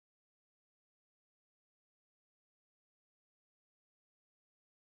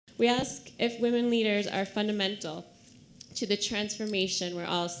We ask if women leaders are fundamental to the transformation we're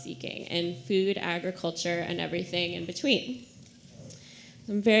all seeking in food, agriculture, and everything in between.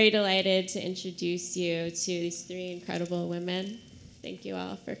 I'm very delighted to introduce you to these three incredible women. Thank you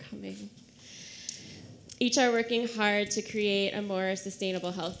all for coming. Each are working hard to create a more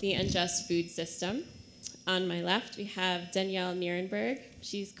sustainable, healthy, and just food system. On my left, we have Danielle Nierenberg.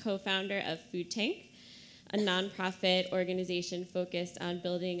 She's co-founder of Food Tank, a nonprofit organization focused on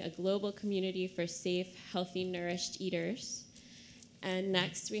building a global community for safe, healthy, nourished eaters. And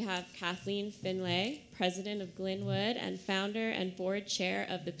next, we have Kathleen Finlay, president of Glenwood and founder and board chair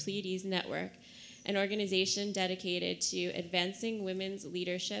of the Pleiades Network, an organization dedicated to advancing women's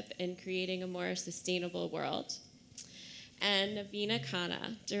leadership and creating a more sustainable world. And Navina,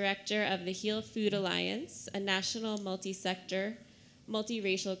 director of the Heal Food Alliance, a national multi-sector,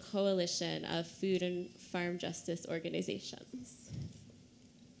 multiracial coalition of food and farm justice organizations.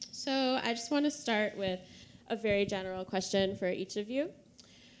 So I just want to start with a very general question for each of you.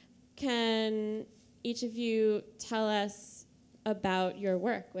 Can each of you tell us about your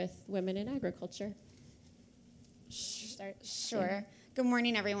work with women in agriculture? Sure. Good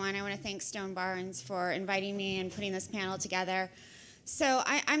morning, everyone. I want to thank Stone Barns for inviting me and putting this panel together. So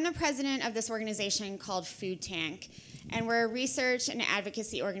I'm the president of this organization called Food Tank, and we're a research and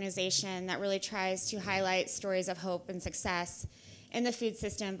advocacy organization that really tries to highlight stories of hope and success in the food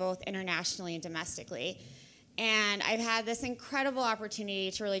system, both internationally and domestically. And I've had this incredible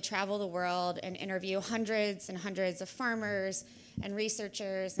opportunity to really travel the world and interview hundreds and hundreds of farmers and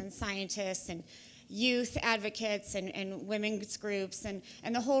researchers and scientists and youth advocates and women's groups and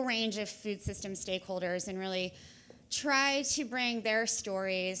the whole range of food system stakeholders, and really try to bring their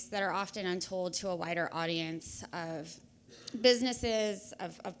stories that are often untold to a wider audience of businesses,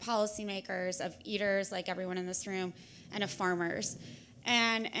 of policymakers, of eaters like everyone in this room, and of farmers.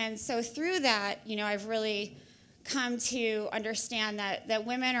 And so through that, I've really come to understand that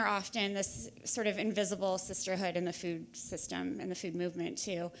women are often this sort of invisible sisterhood in the food system and the food movement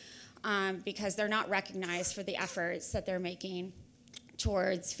too, because they're not recognized for the efforts that they're making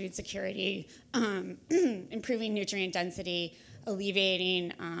towards food security, improving nutrient density,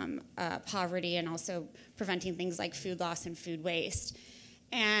 alleviating poverty, and also preventing things like food loss and food waste.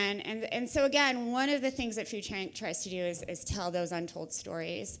 And so again, one of the things that Food Tank tries to do is tell those untold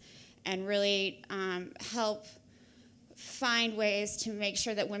stories and really help find ways to make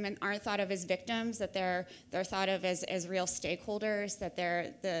sure that women aren't thought of as victims, that they're thought of as real stakeholders, that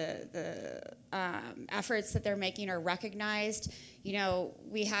the efforts that they're making are recognized.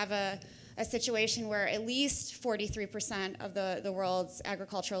 We have a situation where at least 43% of the world's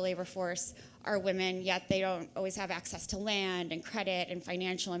agricultural labor force are women, yet they don't always have access to land and credit and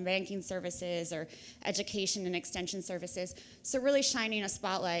financial and banking services or education and extension services. So really shining a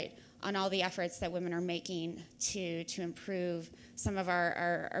spotlight on all the efforts that women are making to improve some of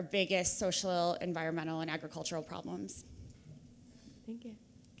our biggest social, environmental, and agricultural problems. Thank you.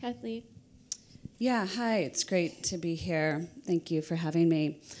 Kathleen? Yeah, hi, it's great to be here. Thank you for having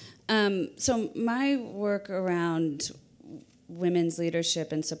me. So my work around women's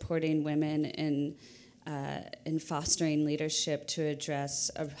leadership and supporting women in fostering leadership to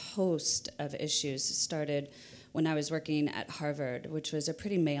address a host of issues started when I was working at Harvard, which was a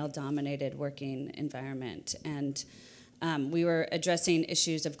pretty male-dominated working environment. And we were addressing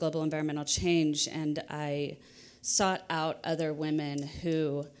issues of global environmental change, and I sought out other women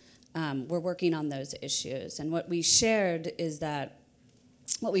who were working on those issues. And what we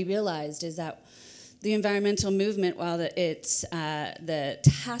realized is that the environmental movement, while it's the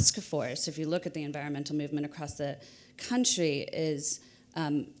task force, if you look at the environmental movement across the country, there's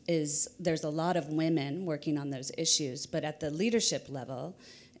a lot of women working on those issues, but at the leadership level,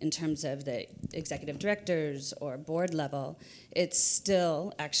 in terms of the executive directors or board level, it's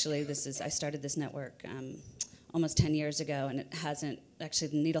still, actually, I started this network almost 10 years ago, and the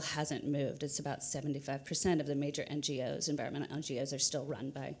needle hasn't moved. It's about 75% of the major NGOs, environmental NGOs, are still run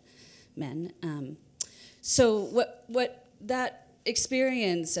by men. So what that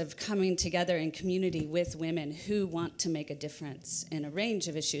experience of coming together in community with women who want to make a difference in a range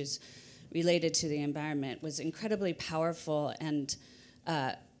of issues related to the environment was incredibly powerful and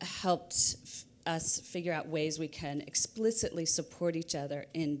helped us figure out ways we can explicitly support each other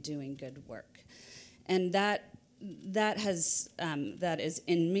in doing good work. And that is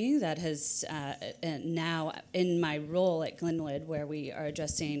in me. That has now in my role at Glenwood, where we are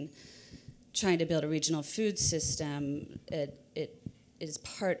trying to build a regional food system. It is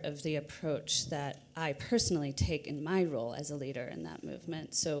part of the approach that I personally take in my role as a leader in that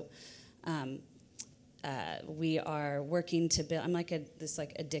movement. So we are working to build. I'm like this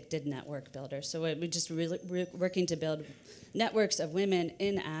addicted network builder. So we're just really working to build networks of women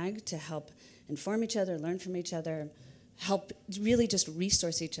in ag to help inform each other, learn from each other, help really just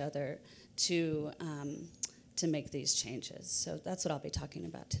resource each other to make these changes. So that's what I'll be talking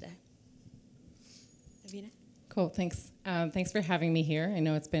about today. Navina? Cool, thanks. Thanks for having me here. I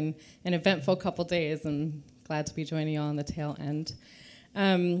know it's been an eventful couple days, and glad to be joining you all on the tail end.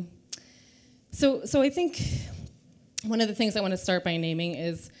 So I think one of the things I want to start by naming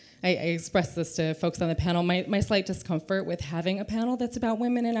is, I expressed this to folks on the panel, my slight discomfort with having a panel that's about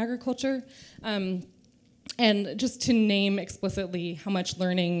women in agriculture. And just to name explicitly how much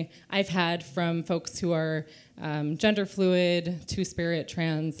learning I've had from folks who are gender fluid, two-spirit,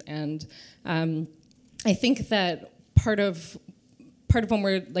 trans, and I think that part of when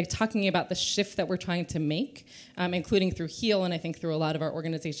we're talking about the shift that we're trying to make, including through HEAL, and I think through a lot of our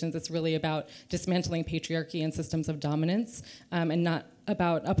organizations, it's really about dismantling patriarchy and systems of dominance, and not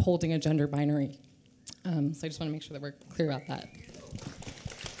about upholding a gender binary. So I just want to make sure that we're clear about that.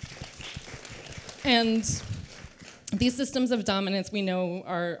 And these systems of dominance we know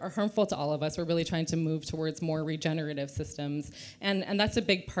are harmful to all of us. We're really trying to move towards more regenerative systems. And that's a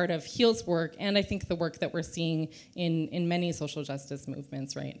big part of HEAL's work, and I think the work that we're seeing in many social justice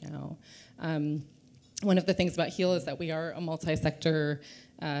movements right now. One of the things about HEAL is that we are a multi-sector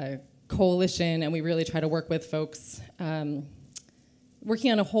coalition, and we really try to work with folks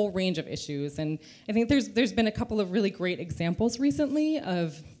working on a whole range of issues. And I think there's been a couple of really great examples recently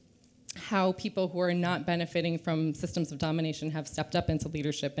of how people who are not benefiting from systems of domination have stepped up into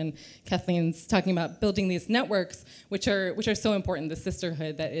leadership. And Kathleen's talking about building these networks, which are so important, the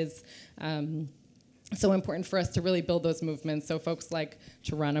sisterhood that is so important for us to really build those movements. So folks like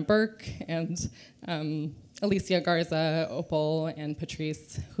Tarana Burke and Alicia Garza, Opal, and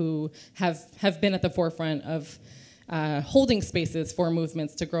Patrice, who have been at the forefront of holding spaces for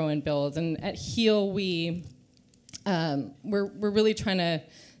movements to grow and build. And at HEAL, we're really trying to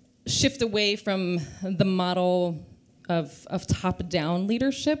shift away from the model of top-down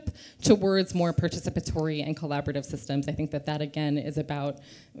leadership towards more participatory and collaborative systems. I think that again is about,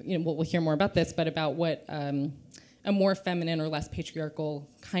 we'll hear more about this, but about what a more feminine or less patriarchal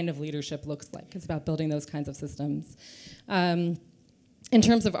kind of leadership looks like. It's about building those kinds of systems. In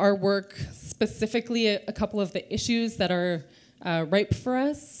terms of our work, specifically a couple of the issues that are ripe for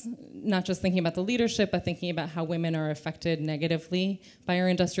us, not just thinking about the leadership, but thinking about how women are affected negatively by our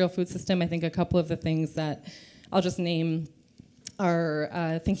industrial food system. I think a couple of the things that I'll just name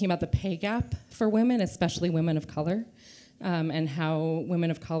are thinking about the pay gap for women, especially women of color, and how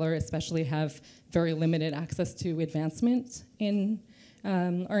women of color especially have very limited access to advancement in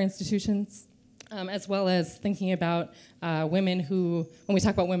our institutions. As well as thinking about women who, when we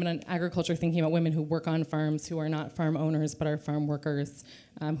talk about women in agriculture, thinking about women who work on farms, who are not farm owners but are farm workers,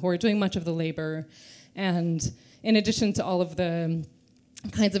 who are doing much of the labor. And in addition to all of the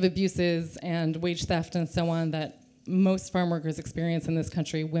kinds of abuses and wage theft and so on that most farm workers experience in this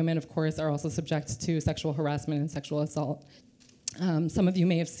country, women, of course, are also subject to sexual harassment and sexual assault. Some of you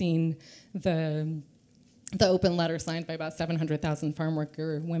may have seen the open letter signed by about 700,000 farm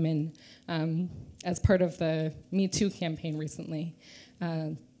worker women as part of the Me Too campaign recently.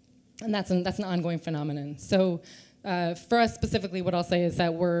 And that's an ongoing phenomenon. So for us specifically, what I'll say is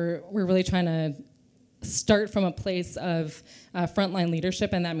that we're really trying to start from a place of frontline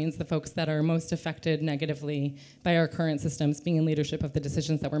leadership, and that means the folks that are most affected negatively by our current systems being in leadership of the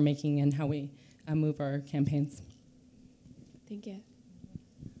decisions that we're making and how we move our campaigns. Thank you.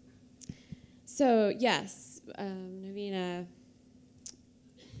 So yes, Navina,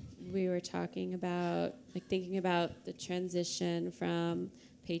 we were talking about, thinking about the transition from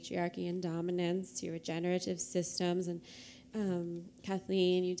patriarchy and dominance to regenerative systems, and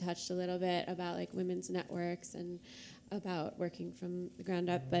Kathleen, you touched a little bit about women's networks and about working from the ground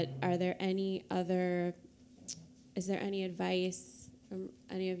up, but is there any advice from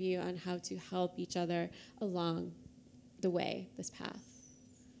any of you on how to help each other along the way, this path?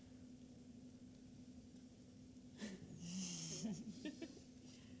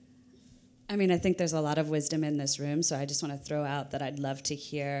 I mean, I think there's a lot of wisdom in this room, so I just want to throw out that I'd love to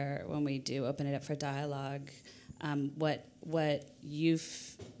hear, when we do open it up for dialogue, what the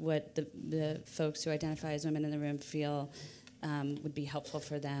folks who identify as women in the room feel would be helpful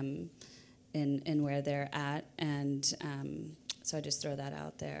for them in where they're at, and so I just throw that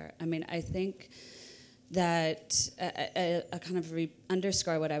out there. I mean, I think that a kind of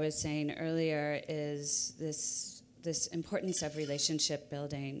underscore what I was saying earlier is this importance of relationship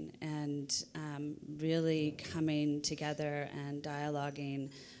building and really coming together and dialoguing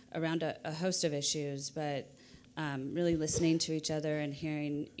around a host of issues, but really listening to each other and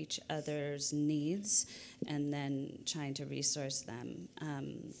hearing each other's needs, and then trying to resource them,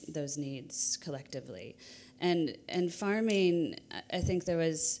 those needs collectively. And farming, I think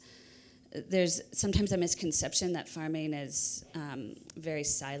there's sometimes a misconception that farming is very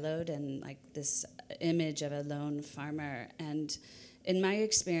siloed and like this image of a lone farmer. And in my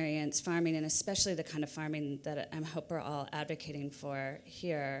experience, farming, and especially the kind of farming that I hope we're all advocating for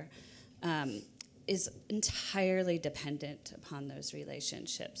here, is entirely dependent upon those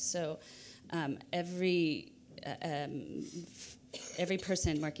relationships. So every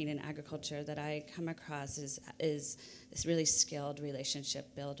person working in agriculture that I come across is this really skilled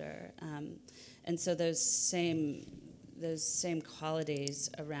relationship builder, and so those same qualities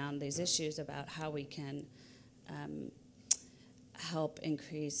around these issues about how we can help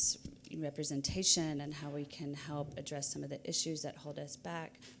increase representation and how we can help address some of the issues that hold us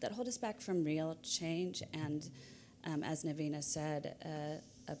back from real change, and as Navina said,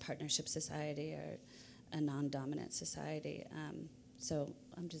 a partnership society or a non-dominant society. So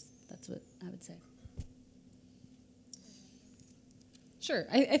that's what I would say. Sure.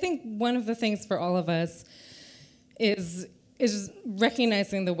 I think one of the things for all of us is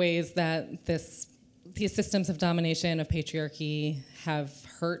recognizing the ways that these systems of domination, of patriarchy, have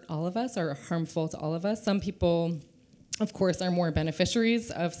hurt all of us, or are harmful to all of us. Some people, of course, are more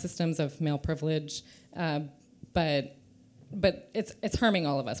beneficiaries of systems of male privilege, but it's harming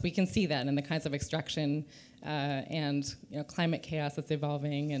all of us. We can see that in the kinds of extraction and climate chaos that's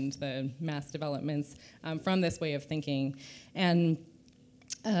evolving, and the mass developments from this way of thinking. And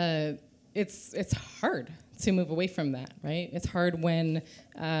it's hard to move away from that, right? It's hard when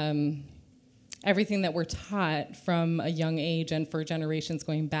everything that we're taught from a young age and for generations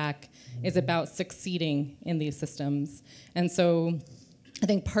going back is about succeeding in these systems. And so I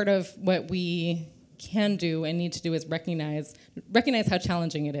think part of what we can do and need to do is recognize how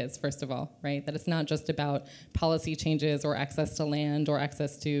challenging it is, first of all, right? That it's not just about policy changes or access to land or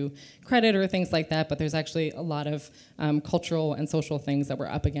access to credit or things like that, but there's actually a lot of cultural and social things that we're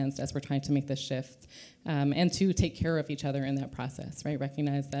up against as we're trying to make this shift. And to take care of each other in that process, right?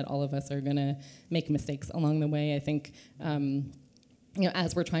 Recognize that all of us are gonna make mistakes along the way. I think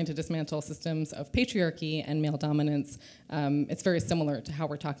as we're trying to dismantle systems of patriarchy and male dominance, it's very similar to how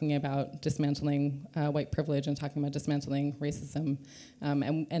we're talking about dismantling white privilege and talking about dismantling racism.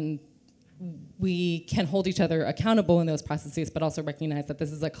 And we can hold each other accountable in those processes, but also recognize that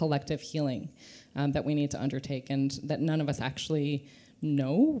this is a collective healing that we need to undertake, and that none of us actually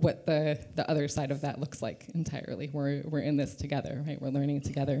know what the other side of that looks like entirely. We're in this together, right? We're learning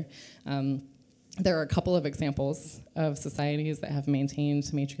together. There are a couple of examples of societies that have maintained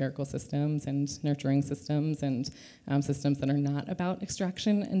matriarchal systems and nurturing systems, and systems that are not about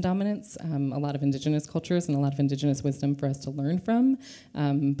extraction and dominance. A lot of indigenous cultures and a lot of indigenous wisdom for us to learn from.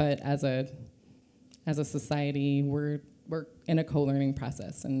 But as a society, we're in a co-learning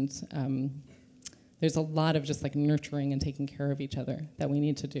process, and there's a lot of just like nurturing and taking care of each other that we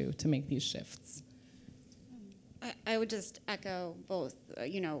need to do to make these shifts. I would just echo both,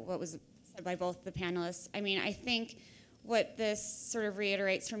 what was said by both the panelists. I mean, I think what this sort of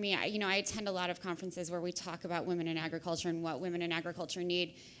reiterates for me, I attend a lot of conferences where we talk about women in agriculture and what women in agriculture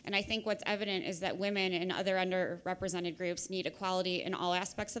need. And I think what's evident is that women and other underrepresented groups need equality in all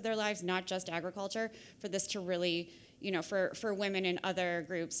aspects of their lives, not just agriculture, for this to really, for women and other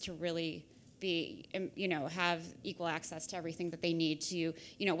groups to really be, have equal access to everything that they need to,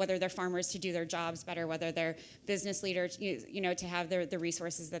 whether they're farmers to do their jobs better, whether they're business leaders, to have the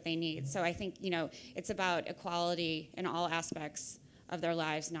resources that they need. So I think, it's about equality in all aspects of their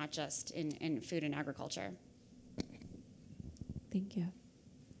lives, not just in food and agriculture. Thank you.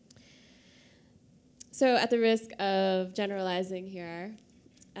 So at the risk of generalizing here,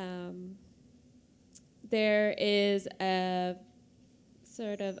 there is a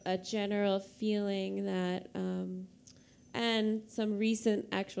sort of a general feeling that, and some recent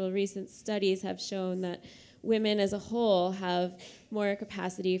studies have shown that women as a whole have more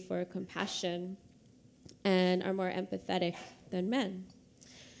capacity for compassion and are more empathetic than men.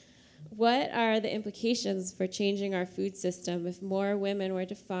 What are the implications for changing our food system if more women were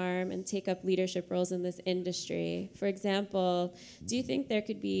to farm and take up leadership roles in this industry? For example, do you think there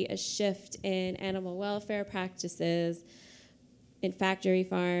could be a shift in animal welfare practices in factory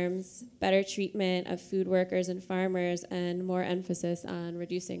farms, better treatment of food workers and farmers, and more emphasis on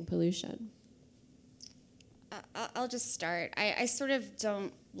reducing pollution? I'll just start. I sort of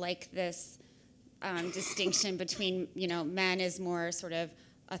don't like this distinction between, men as more sort of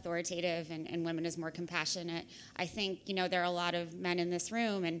authoritative and women as more compassionate. I think, there are a lot of men in this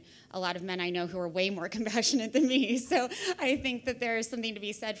room and a lot of men I know who are way more compassionate than me. So I think that there is something to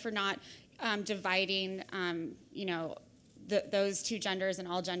be said for not dividing, those two genders and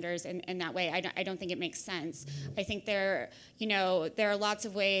all genders in that way. I don't think it makes sense. I think there are lots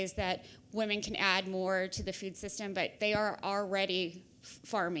of ways that women can add more to the food system, but they are already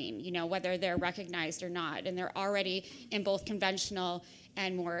farming, whether they're recognized or not, and they're already in both conventional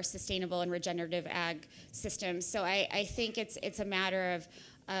and more sustainable and regenerative ag systems. So I think it's a matter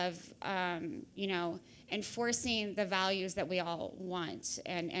of enforcing the values that we all want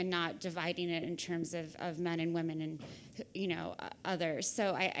and not dividing it in terms of men and women and others.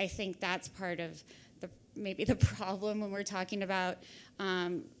 So I think that's part of maybe the problem when we're talking about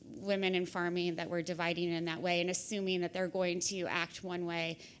women in farming, that we're dividing in that way and assuming that they're going to act one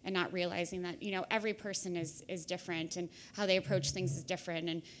way and not realizing that every person is different and how they approach things is different.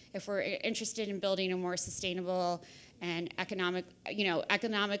 And if we're interested in building a more sustainable and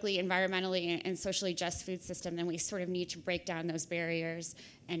economically, environmentally, and socially just food system, then we sort of need to break down those barriers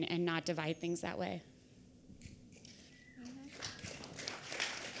and not divide things that way.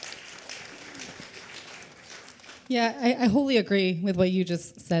 Yeah, I wholly agree with what you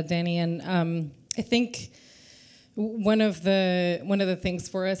just said, Danny, and I think one of the things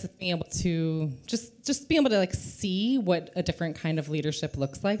for us is being able to just being able to see what a different kind of leadership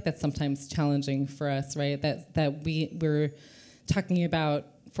looks like. That's sometimes challenging for us, right? That we're talking about,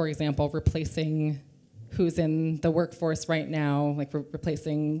 for example, replacing who's in the workforce right now, like we're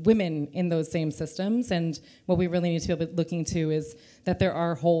replacing women in those same systems. And what we really need to be looking to is that there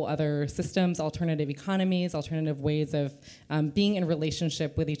are whole other systems, alternative economies, alternative ways of being in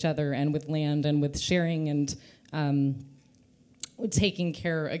relationship with each other and with land and with sharing and taking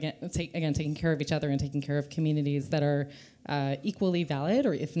care of each other and taking care of communities that are equally valid,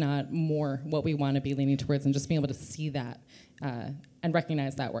 or if not more, what we want to be leaning towards, and just being able to see that and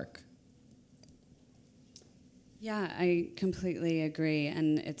recognize that work. Yeah, I completely agree,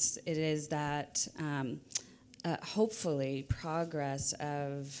 and it is that hopefully progress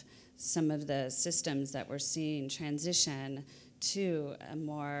of some of the systems that we're seeing transition to a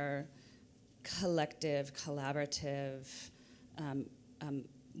more collective, collaborative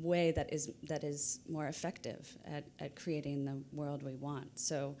way that is more effective at creating the world we want.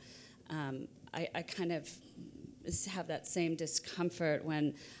 So I kind of have that same discomfort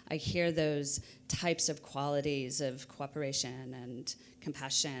when I hear those types of qualities of cooperation and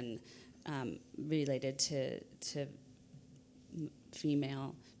compassion related to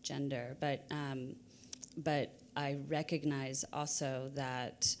female gender, but I recognize also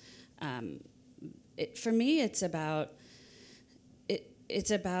that for me it's about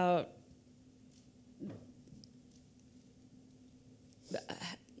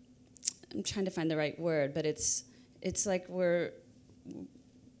I'm trying to find the right word, but it's like the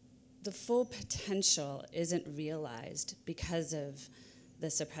full potential isn't realized because of the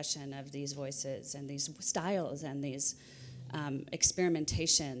suppression of these voices and these styles and these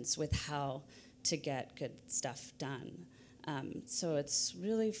experimentations with how to get good stuff done. So it's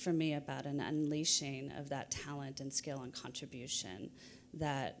really, for me, about an unleashing of that talent and skill and contribution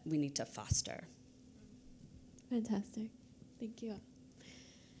that we need to foster. Fantastic. Thank you.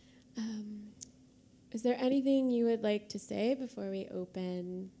 Is there anything you would like to say before we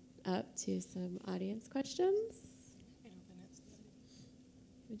open up to some audience questions?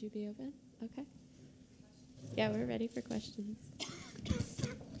 Would you be open? Okay. Yeah, we're ready for questions. Okay,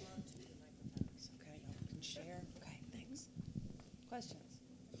 you can share. Okay, thanks. Questions?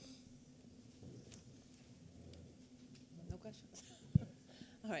 No questions?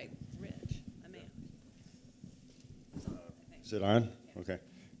 All right, Rich, Amanda. Is it on? Okay.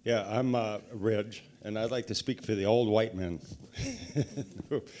 Yeah, I'm Ridge, and I'd like to speak for the old white men.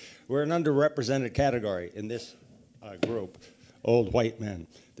 We're an underrepresented category in this group, old white men.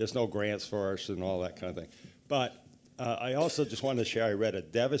 There's no grants for us and all that kind of thing. But I also just wanted to share, I read a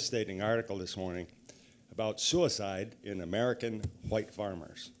devastating article this morning about suicide in American white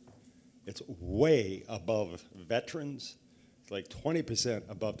farmers. It's way above veterans. It's like 20%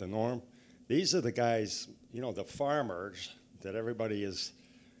 above the norm. These are the guys, the farmers that everybody is,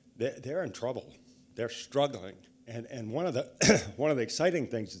 they're in trouble. They're struggling. And one of the exciting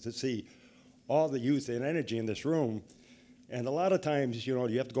things is to see all the youth and energy in this room. And a lot of times, you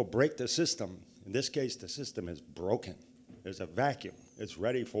have to go break the system. In this case, the system is broken. There's a vacuum. It's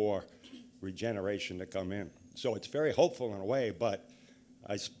ready for regeneration to come in. So it's very hopeful in a way, but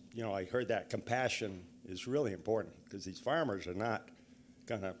I heard that compassion is really important because these farmers are not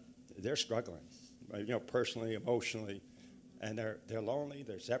they're struggling, personally, emotionally. and they're lonely,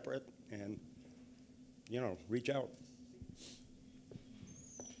 they're separate, and, you know, reach out.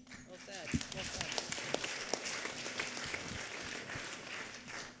 Well said. Well said.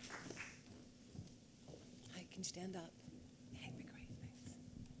 Hi, can you stand up? Hey, that'd be great.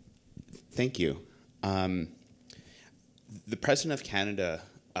 Thanks. Thank you. The President of Canada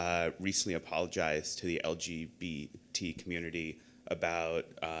recently apologized to the LGBT community about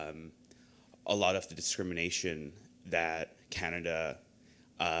a lot of the discrimination that Canada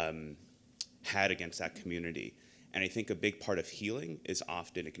had against that community. And I think a big part of healing is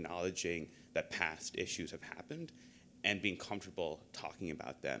often acknowledging that past issues have happened and being comfortable talking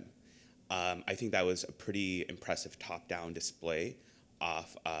about them. I think that was a pretty impressive top-down display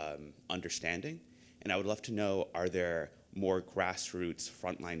of understanding. And I would love to know, are there more grassroots,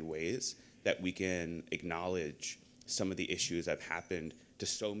 frontline ways that we can acknowledge some of the issues that have happened to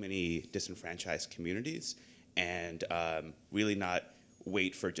so many disenfranchised communities and really not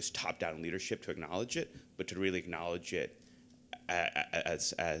wait for just top-down leadership to acknowledge it, but to really acknowledge it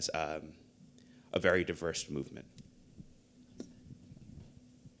as a very diverse movement?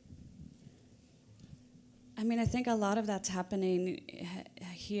 I mean, I think a lot of that's happening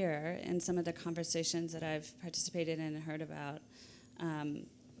here in some of the conversations that I've participated in and heard about.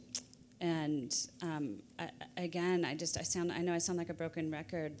 Again, I know I sound like a broken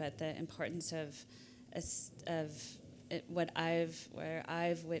record, but the importance of where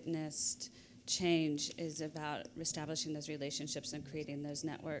I've witnessed change is about establishing those relationships and creating those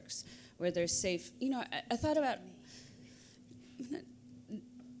networks where they're safe. You know, I thought about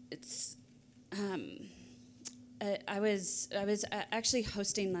it's. I was actually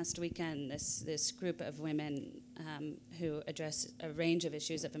hosting last weekend this group of women who address a range of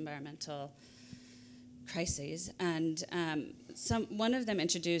issues of environmental crises, and one of them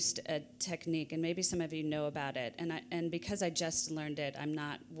introduced a technique, and maybe some of you know about it, and because I just learned it, I'm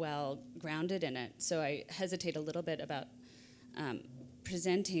not well grounded in it, so I hesitate a little bit about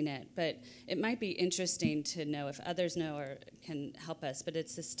presenting it, but it might be interesting to know if others know or can help us. But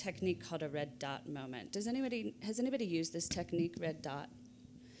it's this technique called a red dot moment. Has anybody used this technique, red dot?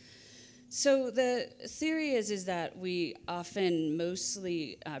 So the theory is that we often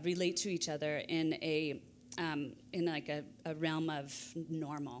mostly relate to each other in a realm of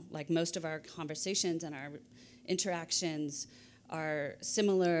normal. Like most of our conversations and our interactions are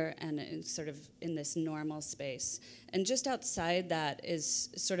similar and sort of in this normal space. And just outside that is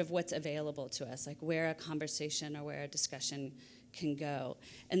sort of what's available to us, like where a conversation or where a discussion can go.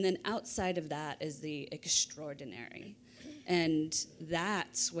 And then outside of that is the extraordinary. And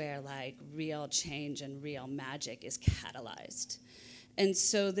that's where like real change and real magic is catalyzed. And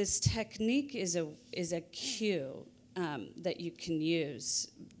so this technique is a cue that you can use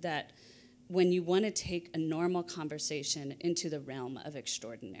that when you want to take a normal conversation into the realm of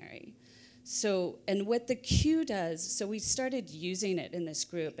extraordinary. So, and what the cue does, so we started using it in this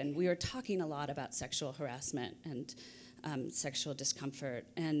group, and we were talking a lot about sexual harassment and sexual discomfort,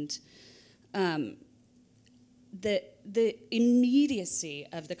 and the immediacy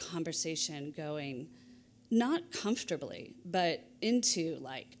of the conversation going not comfortably, but into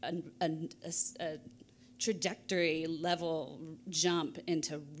like a trajectory level jump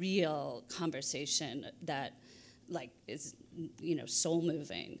into real conversation that like is, you know, soul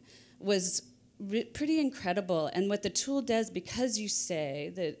moving was pretty incredible. And what the tool does, because you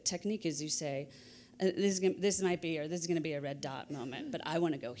say, the technique is you say, this might be, or this is gonna be a red dot moment, but I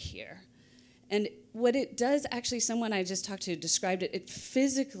wanna go here. And what it does, actually someone I just talked to described it, it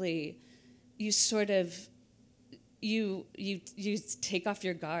physically, you sort of, you take off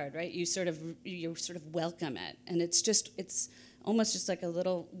your guard, right? You sort of welcome it, and it's almost just like a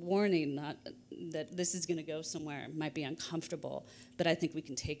little warning, not that this is going to go somewhere, it might be uncomfortable, but I think we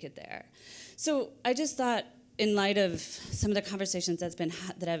can take it there. So I just thought, in light of some of the conversations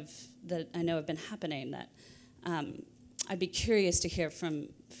that I know have been happening, that I'd be curious to hear from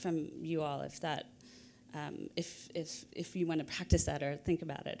you all if that. If you want to practice that or think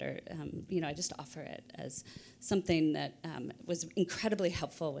about it, or I just offer it as something that was incredibly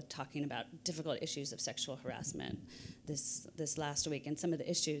helpful with talking about difficult issues of sexual harassment this last week, and some of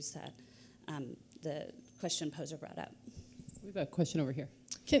the issues that the question poser brought up. We have a question over here.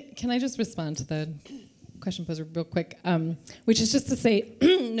 Can I just respond to the question poser real quick? Which is just to say,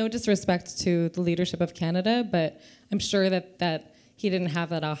 no disrespect to the leadership of Canada, but I'm sure that he didn't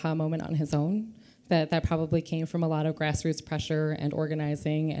have that aha moment on his own. That probably came from a lot of grassroots pressure and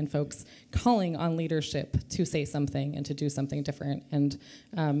organizing and folks calling on leadership to say something and to do something different. And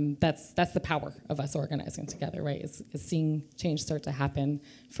that's the power of us organizing together, right? Is seeing change start to happen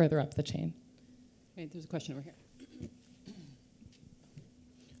further up the chain. Okay, there's a question over here.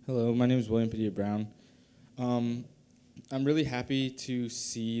 Hello, my name is William Padilla Brown. I'm really happy to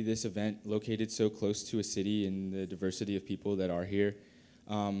see this event located so close to a city and the diversity of people that are here.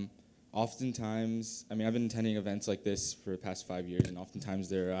 Oftentimes, I mean, I've been attending events like this for the past 5 years, and oftentimes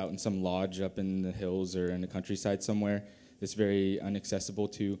they're out in some lodge up in the hills or in the countryside somewhere that's very inaccessible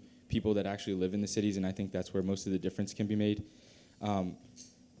to people that actually live in the cities, and I think that's where most of the difference can be made.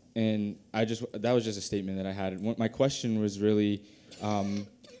 And that was just a statement that I had. My question was really,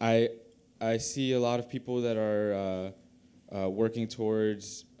 I see a lot of people that are working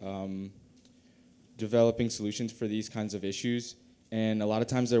towards developing solutions for these kinds of issues, and a lot of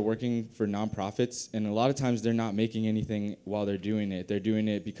times they're working for nonprofits, and a lot of times they're not making anything while they're doing it. They're doing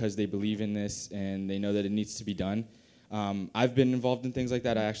it because they believe in this and they know that it needs to be done. I've been involved in things like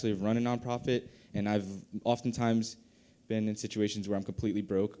that. I actually have run a nonprofit, and I've oftentimes been in situations where I'm completely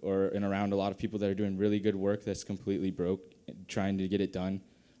broke, or and around a lot of people that are doing really good work that's completely broke, trying to get it done.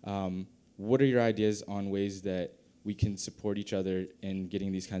 What are your ideas on ways that we can support each other in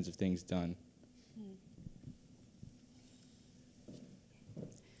getting these kinds of things done?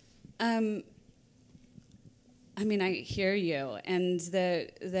 I mean, I hear you, and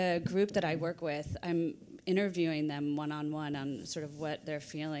the group that I work with, I'm interviewing them one-on-one on sort of what they're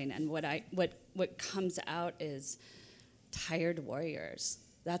feeling, and what comes out is tired warriors.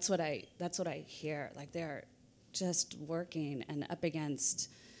 That's what I hear. Like, they're just working and up against,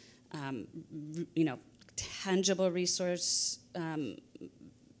 tangible resource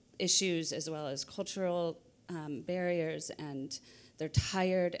issues as well as cultural barriers, and they're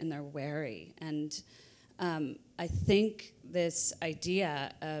tired and they're weary. And I think this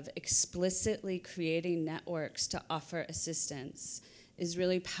idea of explicitly creating networks to offer assistance is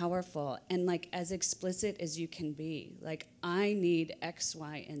really powerful, and like as explicit as you can be. Like, I need X,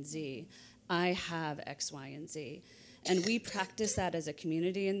 Y, and Z. I have X, Y, and Z. And we practice that as a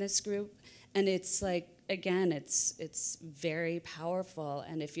community in this group, and it's like, again, it's very powerful.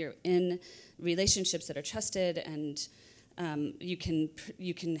 And if you're in relationships that are trusted and you can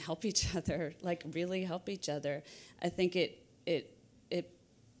help each other, like really help each other, I think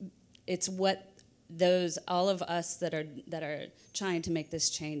it's what all of us that are trying to make this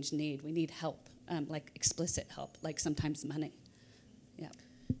change need. We need help, like explicit help, like sometimes money. Yeah.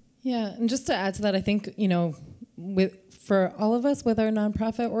 Yeah, and just to add to that, I think, for all of us with our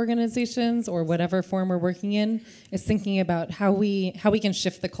nonprofit organizations or whatever form we're working in, is thinking about how we can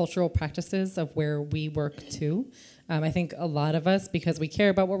shift the cultural practices of where we work to. I think a lot of us, because we care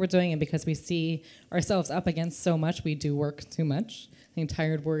about what we're doing and because we see ourselves up against so much, we do work too much. I think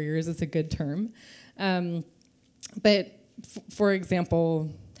tired warriors is a good term. But for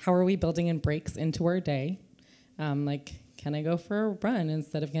example, how are we building in breaks into our day? Like, can I go for a run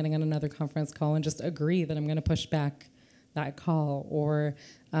instead of getting on another conference call and just agree that I'm going to push back that call? Or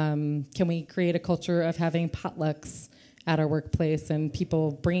can we create a culture of having potlucks at our workplace and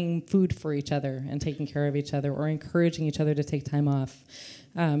people bringing food for each other and taking care of each other, or encouraging each other to take time off?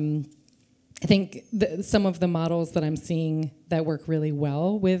 I think some of the models that I'm seeing that work really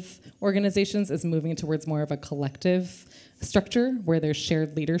well with organizations is moving towards more of a collective structure where there's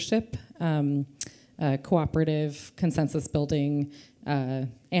shared leadership, cooperative consensus building,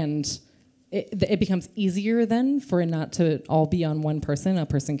 and it becomes easier then for it not to all be on one person. A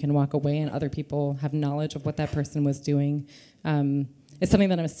person can walk away and other people have knowledge of what that person was doing. It's something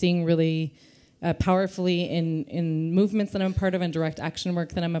that I'm seeing really powerfully in movements that I'm a part of and direct action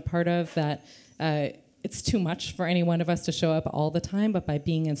work that I'm a part of, that it's too much for any one of us to show up all the time, but by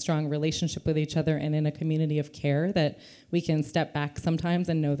being in strong relationship with each other and in a community of care, that we can step back sometimes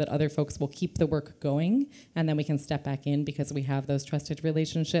and know that other folks will keep the work going, and then we can step back in because we have those trusted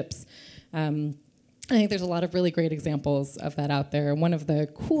relationships. I think there's a lot of really great examples of that out there. One of the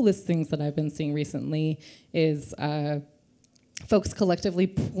coolest things that I've been seeing recently is folks collectively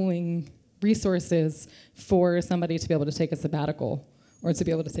pooling resources for somebody to be able to take a sabbatical or to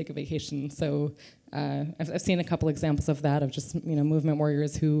be able to take a vacation. So I've seen a couple examples of that, of just movement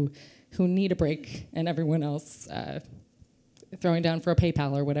warriors who need a break, and everyone else throwing down for a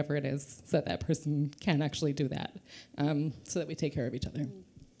PayPal or whatever it is, so that person can actually do that, so that we take care of each other.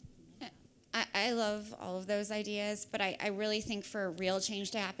 I love all of those ideas, but I really think for real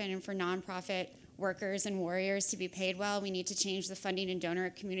change to happen and for nonprofit workers and warriors to be paid well, we need to change the funding and donor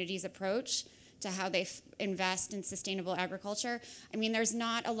community's approach to how they invest in sustainable agriculture. I mean, there's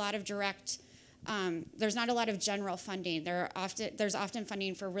not a lot of general funding. There's often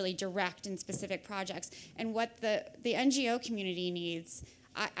funding for really direct and specific projects. And what the NGO community needs,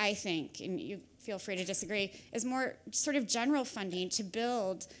 I think, and you feel free to disagree, is more sort of general funding to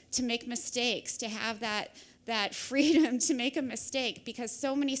build, to make mistakes, to have that that freedom to make a mistake, because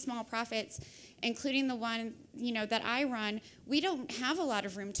so many small profits, including the one that I run, we don't have a lot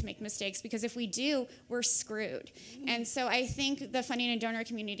of room to make mistakes, because if we do, we're screwed. And so I think the funding and donor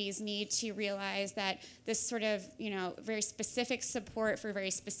communities need to realize that this sort of very specific support for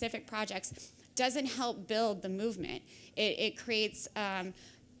very specific projects doesn't help build the movement. It creates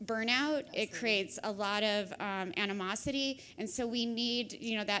burnout. It creates a lot of animosity, and so we need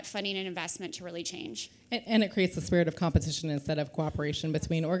that funding and investment to really change. And it creates a spirit of competition instead of cooperation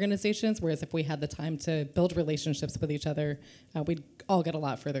between organizations, whereas if we had the time to build relationships with each other, we'd all get a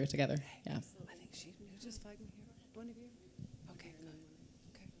lot further together. Yeah. I think she just flagged me here. One of you? Okay, good.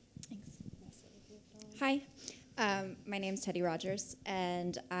 Okay. Thanks. Hi, my name's Teddy Rogers,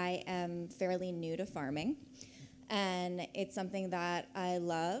 and I am fairly new to farming. And it's something that I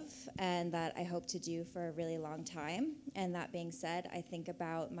love and that I hope to do for a really long time. And that being said, I think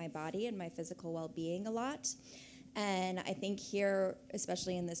about my body and my physical well-being a lot. And I think here,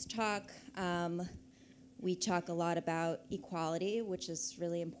 especially in this talk, we talk a lot about equality, which is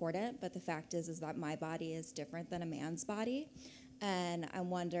really important. But the fact is that my body is different than a man's body. And I'm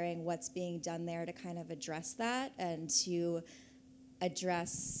wondering what's being done there to kind of address that and to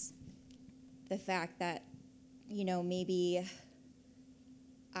address the fact that maybe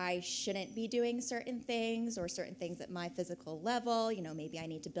I shouldn't be doing certain things or certain things at my physical level. Maybe I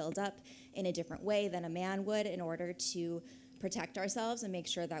need to build up in a different way than a man would in order to protect ourselves and make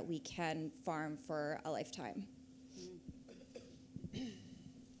sure that we can farm for a lifetime.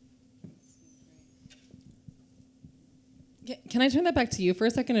 Can I turn that back to you for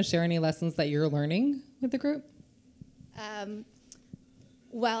a second to share any lessons that you're learning with the group?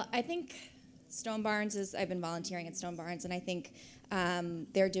 Well, I think Stone Barns I've been volunteering at Stone Barns, and I think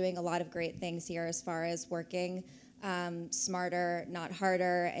they're doing a lot of great things here as far as working smarter, not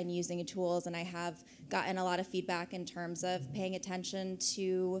harder, and using tools. And I have gotten a lot of feedback in terms of paying attention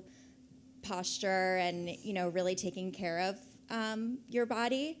to posture and really taking care of your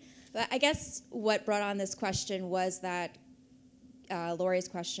body. But I guess what brought on this question was that Laurie's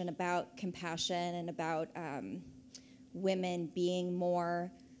question about compassion and about women being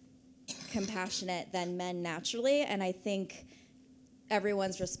more compassionate than men naturally, and I think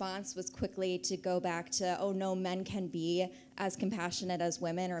everyone's response was quickly to go back to, oh no, men can be as compassionate as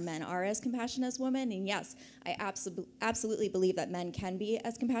women, or men are as compassionate as women. And yes, I absolutely believe that men can be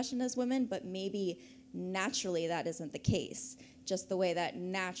as compassionate as women, but maybe naturally that isn't the case. Just the way that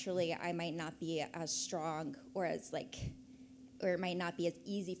naturally I might not be as strong or it might not be as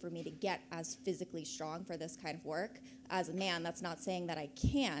easy for me to get as physically strong for this kind of work as a man. That's not saying that I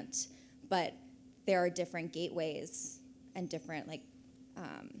can't, but there are different gateways and different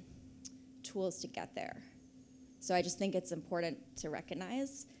tools to get there. So I just think it's important to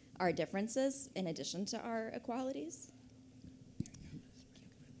recognize our differences in addition to our equalities.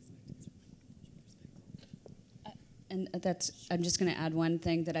 And I'm just going to add one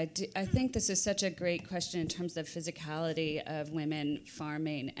thing that I think this is such a great question in terms of physicality of women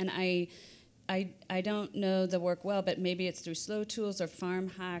farming. And I don't know the work well, but maybe it's through Slow Tools or Farm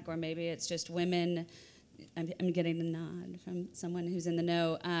Hack, or maybe it's just women. I'm getting a nod from someone who's in the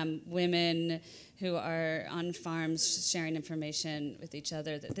know. Women who are on farms sharing information with each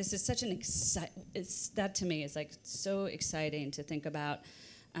other. This is such an that to me is so exciting to think about.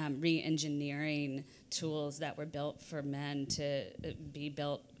 Re-engineering tools that were built for men to be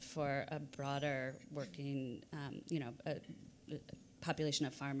built for a broader working, a population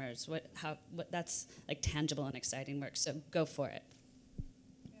of farmers. That's tangible and exciting work. So go for it.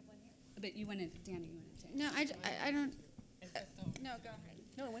 We have one here. But you wanted, Danny, you wanted to take. No, I don't. No, go ahead.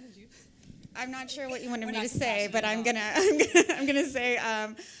 No, when did you? I'm not sure what you wanted me to say, but I'm gonna say.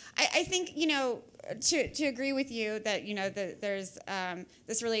 I think to agree with you that there's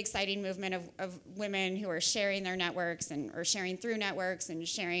this really exciting movement of women who are sharing their networks or sharing through networks and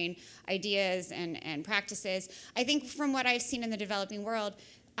sharing ideas and practices. I think from what I've seen in the developing world,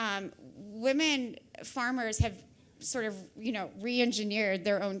 women farmers have sort of re-engineered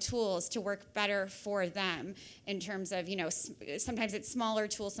their own tools to work better for them in terms of sometimes it's smaller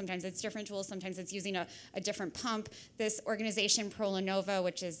tools, sometimes it's different tools, sometimes it's using a different pump. This organization Prolanova,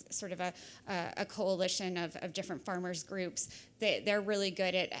 which is sort of a coalition of different farmers groups, they're really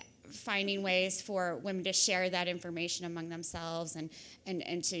good at finding ways for women to share that information among themselves and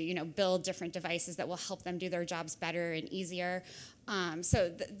to build different devices that will help them do their jobs better and easier.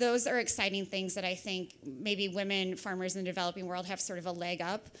 So those are exciting things that I think maybe women farmers in the developing world have sort of a leg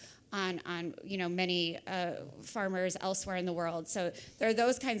up on many farmers elsewhere in the world. So there are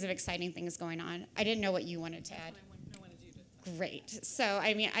those kinds of exciting things going on. I didn't know what you wanted to add. great. So,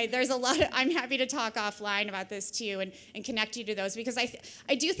 I mean, there's a lot I'm happy to talk offline about this too and connect you to those, because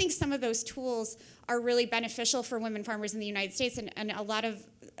I do think some of those tools are really beneficial for women farmers in the United States, and a lot of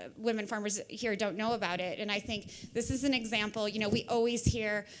women farmers here don't know about it. And I think this is an example. You know, we always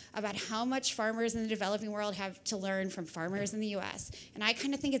hear about how much farmers in the developing world have to learn from farmers in the US. And I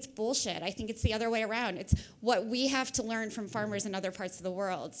kind of think it's bullshit. I think it's the other way around. It's what we have to learn from farmers in other parts of the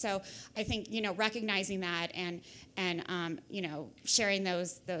world. So I think, you know, recognizing that and you know, sharing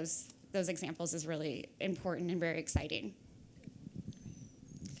those examples is really important and very exciting.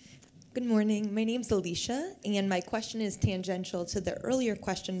 Good morning. My name's Alicia, and my question is tangential to the earlier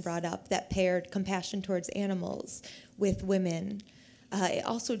question brought up that paired compassion towards animals with women. It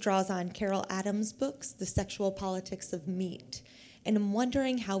also draws on Carol Adams' books, The Sexual Politics of Meat. And I'm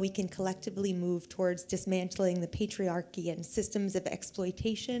wondering how we can collectively move towards dismantling the patriarchy and systems of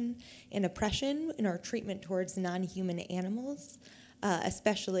exploitation and oppression in our treatment towards non-human animals,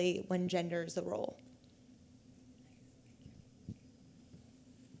 especially when gender is a role.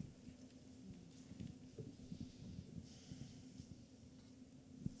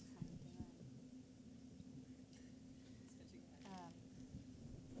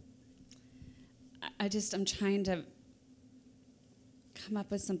 I'm trying to come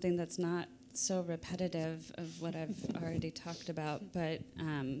up with something that's not so repetitive of what I've already talked about, but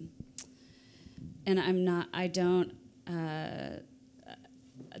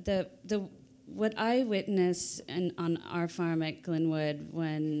what I witness on our farm at Glenwood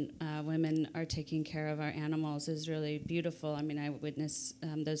when women are taking care of our animals is really beautiful. I mean, I witness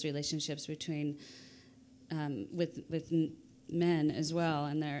those relationships between with men as well,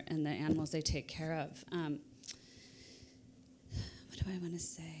 and the animals they take care of. What do I want to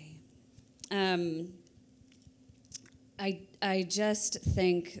say? I just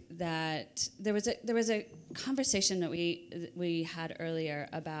think that there was a conversation that we had earlier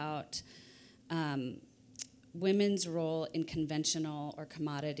about women's role in conventional or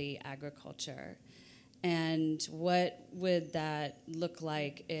commodity agriculture. And what would that look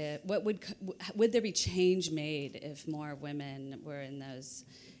like? Would there be change made if more women were in those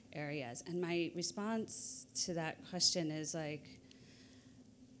areas? And my response to that question is like,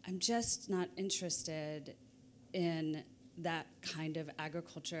 I'm just not interested in that kind of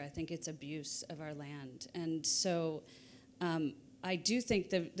agriculture. I think it's abuse of our land. And so I do think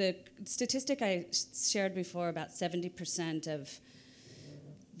the statistic I shared before, about 70% of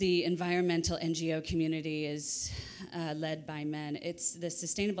the environmental NGO community is led by men. It's the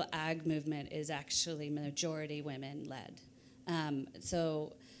sustainable ag movement is actually majority women led.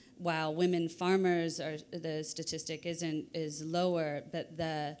 So while women farmers the statistic is lower, but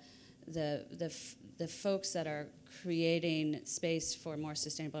the folks that are creating space for more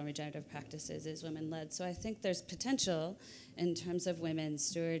sustainable and regenerative practices is women led. So I think there's potential in terms of women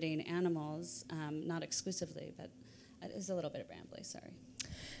stewarding animals, not exclusively, but it is a little bit rambly. Sorry.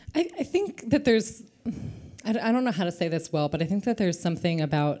 I think that there's, I don't know how to say this well, but I think that there's something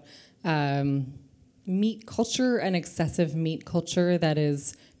about meat culture and excessive meat culture that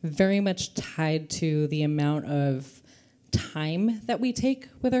is very much tied to the amount of time that we take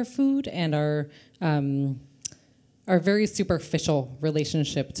with our food and our very superficial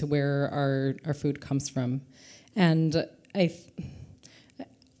relationship to where our food comes from. And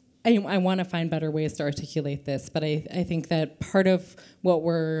I want to find better ways to articulate this, but I think that part of what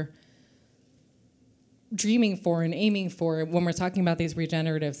we're dreaming for and aiming for when we're talking about these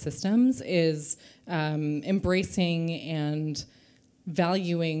regenerative systems is embracing and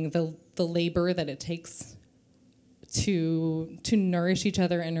valuing the labor that it takes to nourish each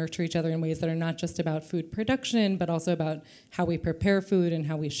other and nurture each other in ways that are not just about food production, but also about how we prepare food and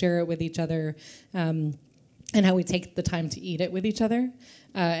how we share it with each other, and how we take the time to eat it with each other.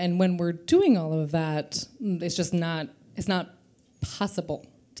 And when we're doing all of that, it's not possible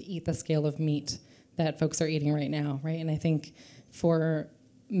to eat the scale of meat that folks are eating right now, right? And I think for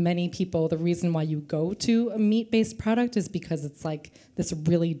many people, the reason why you go to a meat-based product is because it's like this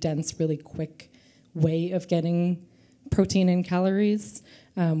really dense, really quick way of getting protein and calories.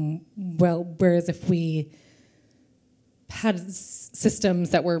 Whereas if we had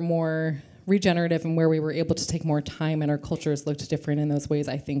systems that were more regenerative and where we were able to take more time and our cultures looked different in those ways,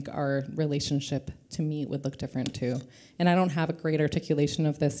 I think our relationship to meat would look different too. And I don't have a great articulation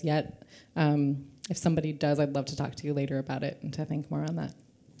of this yet. If somebody does, I'd love to talk to you later about it and to think more on that.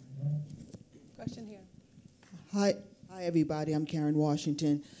 Question here. Hi everybody. I'm Karen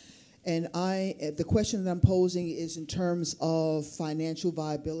Washington. And the question that I'm posing is in terms of financial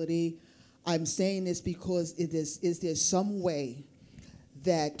viability. I'm saying this because is there some way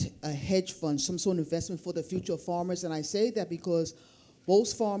that a hedge fund, some sort of investment for the future of farmers. And I say that because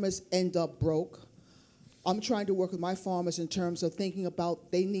most farmers end up broke. I'm trying to work with my farmers in terms of thinking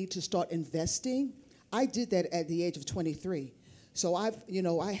about they need to start investing. I did that at the age of 23. So I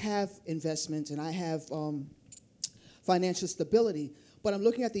have investments and I have financial stability, but I'm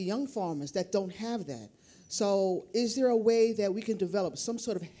looking at the young farmers that don't have that. So is there a way that we can develop some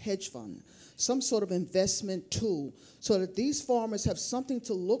sort of hedge fund, some sort of investment tool, so that these farmers have something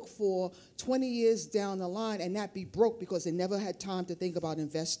to look for 20 years down the line and not be broke because they never had time to think about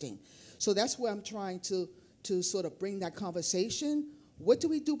investing? So that's where I'm trying to sort of bring that conversation. What do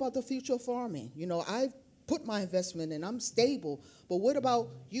we do about the future of farming? I've put my investment in, I'm stable, but what about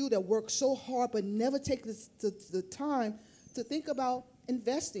you that work so hard but never take the time to think about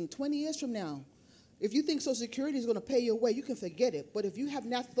investing 20 years from now? If you think Social Security is going to pay your way, you can forget it. But if you have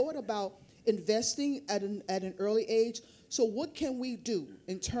not thought about investing at an early age, so what can we do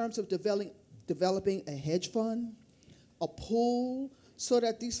in terms of developing a hedge fund, a pool, so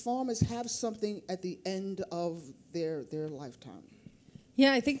that these farmers have something at the end of their lifetime?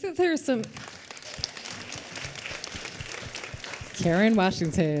 Yeah, I think that there's some... Karen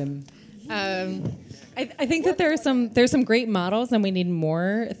Washington. I think that there's some great models, and we need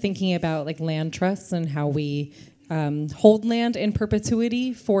more thinking about like land trusts and how we hold land in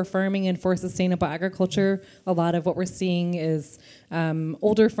perpetuity for farming and for sustainable agriculture. A lot of what we're seeing is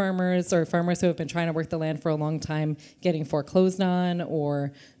older farmers or farmers who have been trying to work the land for a long time getting foreclosed on,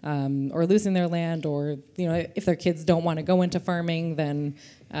 or losing their land, or if their kids don't want to go into farming, then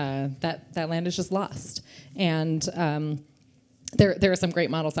that land is just lost. And there are some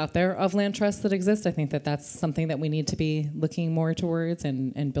great models out there of land trusts that exist. I think that that's something that we need to be looking more towards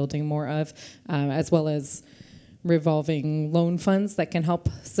and building more of, as well as revolving loan funds that can help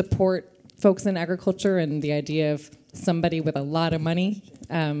support folks in agriculture. And the idea of somebody with a lot of money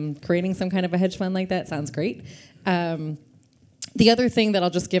creating some kind of a hedge fund like that sounds great. The other thing that I'll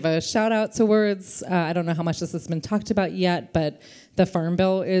just give a shout out towards, I don't know how much this has been talked about yet, but the Farm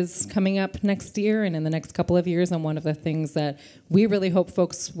Bill is coming up next year and in the next couple of years, and one of the things that we really hope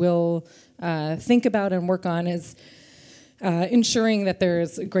folks will think about and work on is ensuring that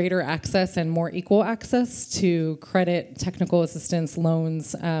there's greater access and more equal access to credit, technical assistance,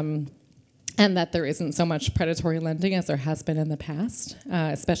 loans, and that there isn't so much predatory lending as there has been in the past,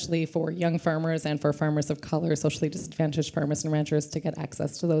 especially for young farmers and for farmers of color, socially disadvantaged farmers and ranchers, to get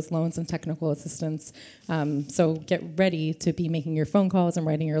access to those loans and technical assistance. So get ready to be making your phone calls and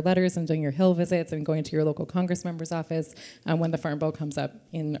writing your letters and doing your Hill visits and going to your local Congress member's office when the Farm Bill comes up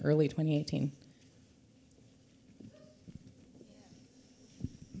in early 2018.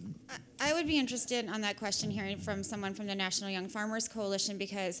 I would be interested on that question hearing from someone from the National Young Farmers Coalition,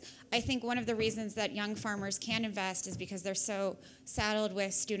 because I think one of the reasons that young farmers can invest is because they're so saddled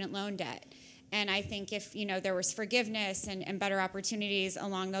with student loan debt. And I think if there was forgiveness and better opportunities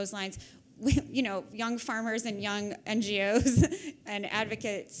along those lines, young farmers and young NGOs and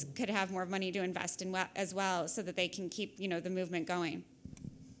advocates could have more money to invest in as well, so that they can keep the movement going.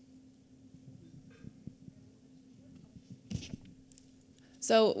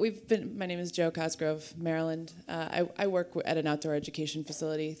 So my name is Jo Cosgrove, Maryland. I work at an outdoor education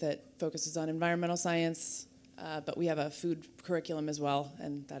facility that focuses on environmental science, but we have a food curriculum as well,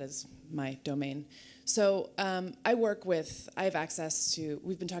 and that is my domain. So I have access to,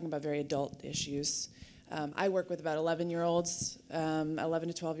 we've been talking about very adult issues. I work with about 11-year-olds,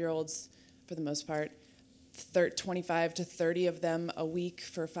 11 to 12-year-olds for the most part, 25 to 30 of them a week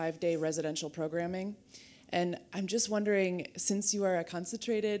for 5-day residential programming. And I'm just wondering, since you are a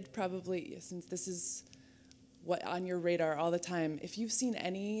concentrated, since this is what on your radar all the time, if you've seen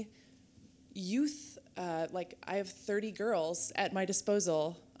any youth, like I have 30 girls at my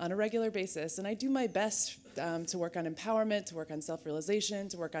disposal on a regular basis, and I do my best to work on empowerment, to work on self-realization,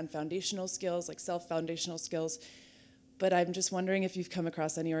 to work on foundational skills, like self-foundational skills. But I'm just wondering if you've come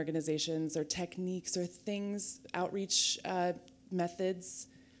across any organizations or techniques or things, outreach methods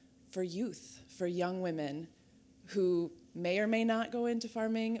for youth, for young women who may or may not go into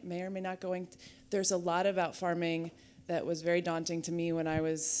farming, may or may not there's a lot about farming that was very daunting to me when I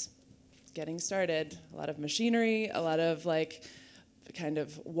was getting started. A lot of machinery, a lot of kind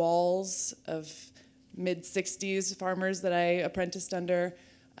of walls of mid-60s farmers that I apprenticed under.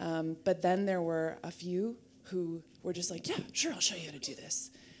 But then there were a few who were just like, yeah, sure, I'll show you how to do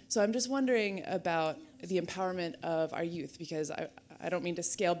this. So I'm just wondering about the empowerment of our youth, because I don't mean to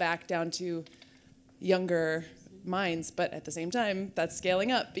scale back down to younger minds, but at the same time, that's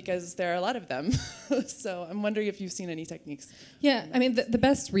scaling up because there are a lot of them. So I'm wondering if you've seen any techniques. Yeah, I mean, the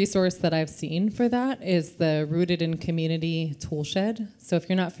best resource that I've seen for that is the Rooted in Community Toolshed. So if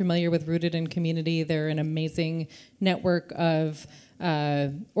you're not familiar with Rooted in Community, they're an amazing network of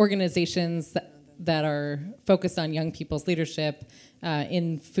organizations that are focused on young people's leadership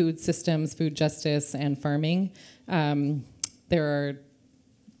in food systems, food justice, and farming. There are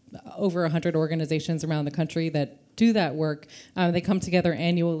over 100 organizations around the country that do that work. They come together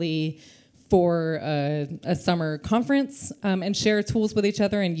annually for a summer conference and share tools with each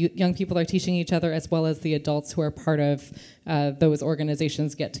other, and young people are teaching each other, as well as the adults who are part of those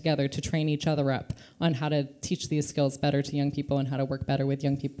organizations get together to train each other up on how to teach these skills better to young people and how to work better with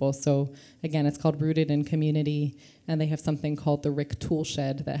young people. So again, it's called Rooted in Community, and they have something called the RIC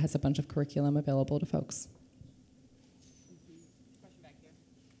Toolshed that has a bunch of curriculum available to folks.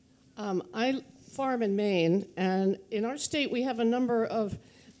 I farm in Maine, and in our state we have a number of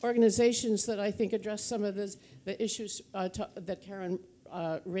organizations that I think address some of the issues that Karen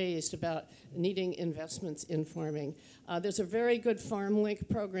raised about needing investments in farming. There's a very good Farm Link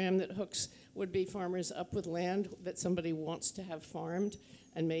program that hooks would-be farmers up with land that somebody wants to have farmed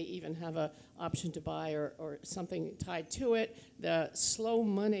and may even have an option to buy or something tied to it. The Slow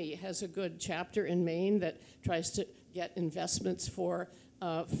Money has a good chapter in Maine that tries to get investments for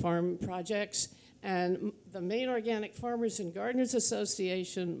farm projects. And the Maine Organic Farmers and Gardeners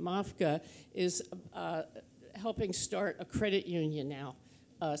Association, MOFGA, is helping start a credit union now,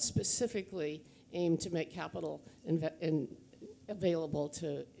 specifically aimed to make capital available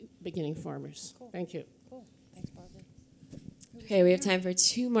to beginning farmers. Cool. Thank you. Cool. Thanks, Barbara. Okay, we have time for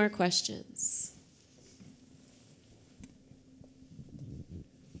 2 more questions.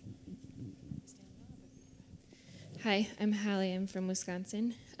 Hi, I'm Hallie. I'm from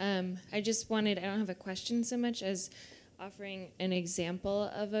Wisconsin. I don't have a question so much as offering an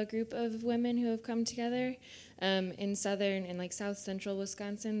example of a group of women who have come together. In South Central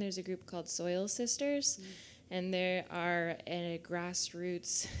Wisconsin, there's a group called Soil Sisters, and there are a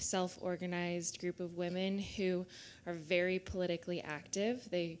grassroots, self-organized group of women who are very politically active.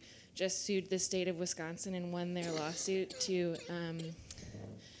 They just sued the state of Wisconsin and won their lawsuit to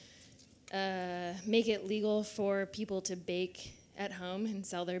make it legal for people to bake at home and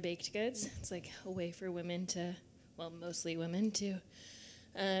sell their baked goods. It's like a way for women to, well, mostly women, to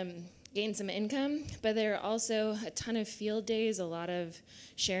gain some income. But there are also a ton of field days, a lot of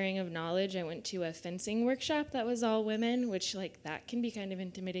sharing of knowledge. I went to a fencing workshop that was all women, which that can be kind of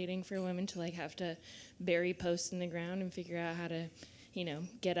intimidating for women to have to bury posts in the ground and figure out how to,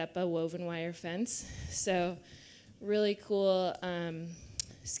 get up a woven wire fence. So really cool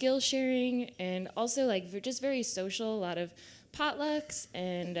skill sharing, and also just very social, a lot of potlucks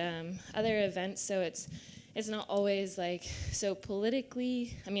and other events. So it's not always so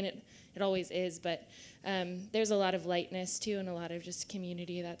politically, it always is, but there's a lot of lightness too, and a lot of just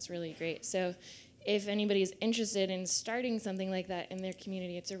community that's really great. So if anybody's interested in starting something like that in their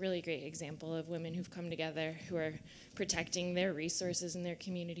community, it's a really great example of women who've come together, who are protecting their resources in their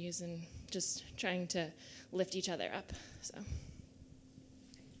communities and just trying to lift each other up. So.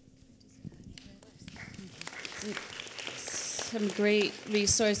 Some great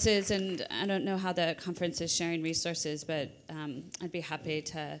resources, and I don't know how the conference is sharing resources, but I'd be happy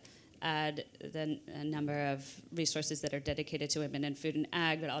to add a number of resources that are dedicated to women in food and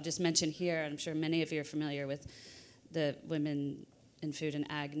ag, but I'll just mention here, I'm sure many of you are familiar with the Women in Food and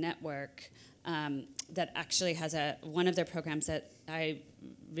Ag Network, that actually has one of their programs that I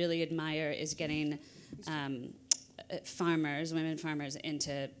really admire is getting women farmers,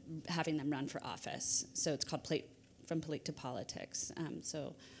 into having them run for office. So it's called From Plate to Politics.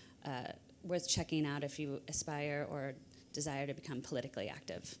 Worth checking out if you aspire or desire to become politically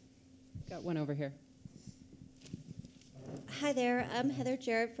active. Got one over here. Hi there, I'm Heather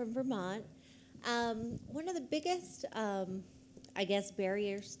Jarrett from Vermont. One of the biggest,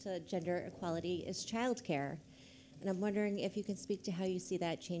 barriers to gender equality is childcare. And I'm wondering if you can speak to how you see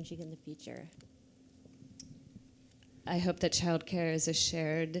that changing in the future. I hope that childcare is a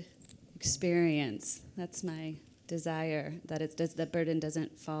shared experience. That's my desire, that the burden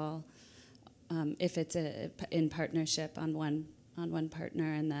doesn't fall if it's in partnership on one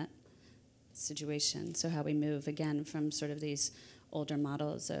partner in that situation. So how we move again from sort of these older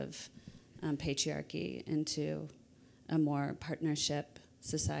models of patriarchy into a more partnership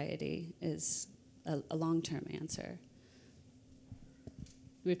society is a long-term answer.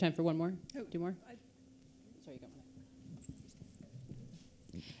 Do we have time for one more? Oh, 2 more? Sorry, you got one.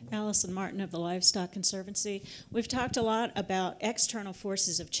 Allison Martin of the Livestock Conservancy. We've talked a lot about external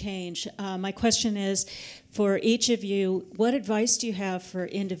forces of change. My question is, for each of you, what advice do you have for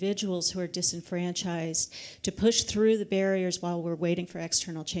individuals who are disenfranchised to push through the barriers while we're waiting for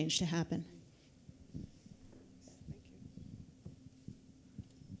external change to happen?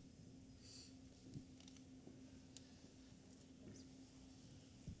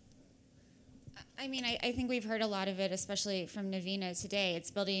 I mean, I think we've heard a lot of it, especially from Navina today. It's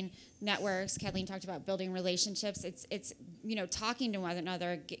building networks. Kathleen talked about building relationships. It's talking to one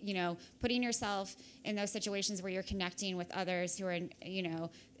another, putting yourself in those situations where you're connecting with others who are,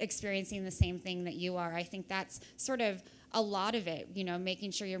 experiencing the same thing that you are. I think that's sort of a lot of it,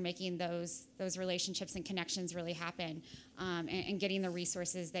 making sure you're making those relationships and connections really happen, and getting the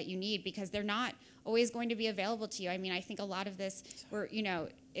resources that you need, because they're not always going to be available to you. I mean, I think a lot of this,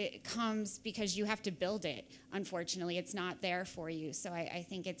 it comes because you have to build it. Unfortunately, it's not there for you. So I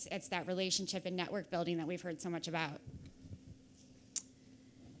think it's that relationship and network building that we've heard so much about.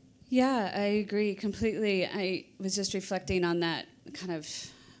 Yeah, I agree completely. I was just reflecting on that kind of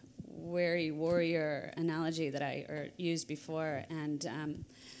wary warrior analogy that I used before, and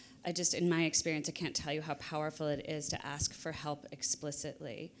I just, in my experience, I can't tell you how powerful it is to ask for help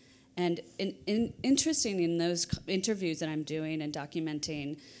explicitly. And interesting in those interviews that I'm doing and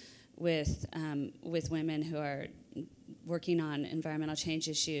documenting with women who are working on environmental change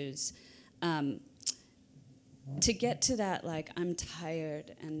issues, to get to that, like, I'm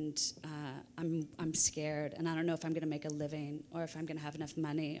tired and I'm scared and I don't know if I'm going to make a living or if I'm going to have enough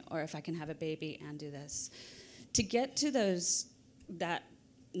money or if I can have a baby and do this. To get to that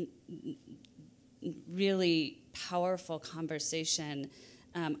really powerful conversation,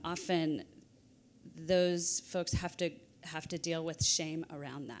 often those folks have to deal with shame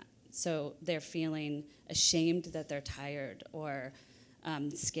around that. So they're feeling ashamed that they're tired or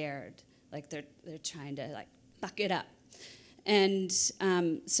scared, like they're trying to like buck it up. And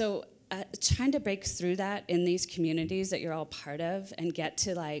so trying to break through that in these communities that you're all part of and get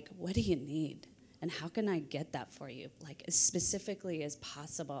to like, what do you need? And how can I get that for you? Like as specifically as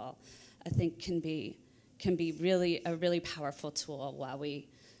possible, I think can be really a really powerful tool while we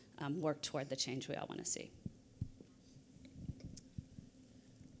work toward the change we all want to see.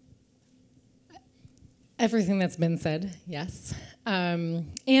 Everything that's been said, yes.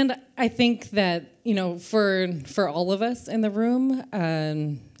 And I think that, for all of us in the room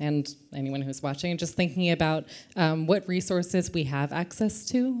and anyone who's watching, just thinking about what resources we have access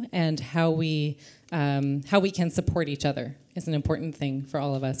to and how we can support each other is an important thing for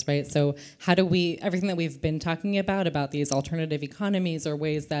all of us, right? So how do we, everything that we've been talking about these alternative economies or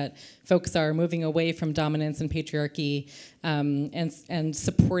ways that folks are moving away from dominance and patriarchy and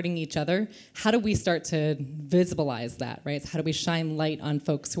supporting each other, how do we start to visibilize that, right? So how do we shine light on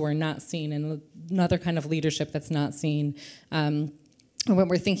folks who are not seen and another kind of leadership that's not seen? When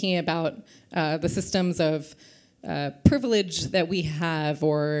we're thinking about the systems of privilege that we have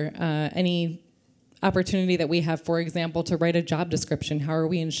or any opportunity that we have, for example, to write a job description, how are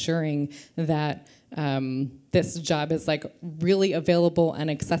we ensuring that this job is like really available and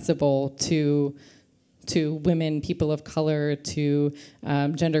accessible to women, people of color, to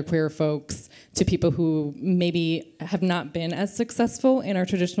genderqueer folks, to people who maybe have not been as successful in our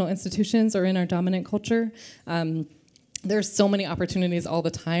traditional institutions or in our dominant culture? There's so many opportunities all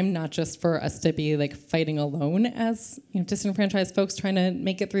the time, not just for us to be like fighting alone as disenfranchised folks trying to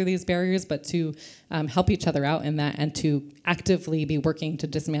make it through these barriers, but to help each other out in that and to actively be working to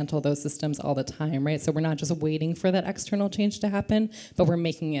dismantle those systems all the time, right? So we're not just waiting for that external change to happen, but we're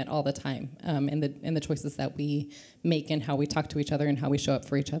making it all the time in the choices that we make and how we talk to each other and how we show up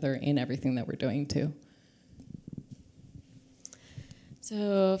for each other in everything that we're doing too.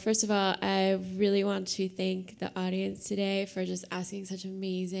 So first of all, I really want to thank the audience today for just asking such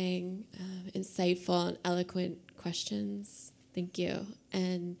amazing, insightful, and eloquent questions. Thank you.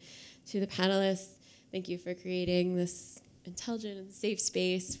 And to the panelists, thank you for creating this intelligent and safe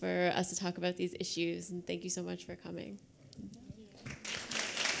space for us to talk about these issues. And thank you so much for coming.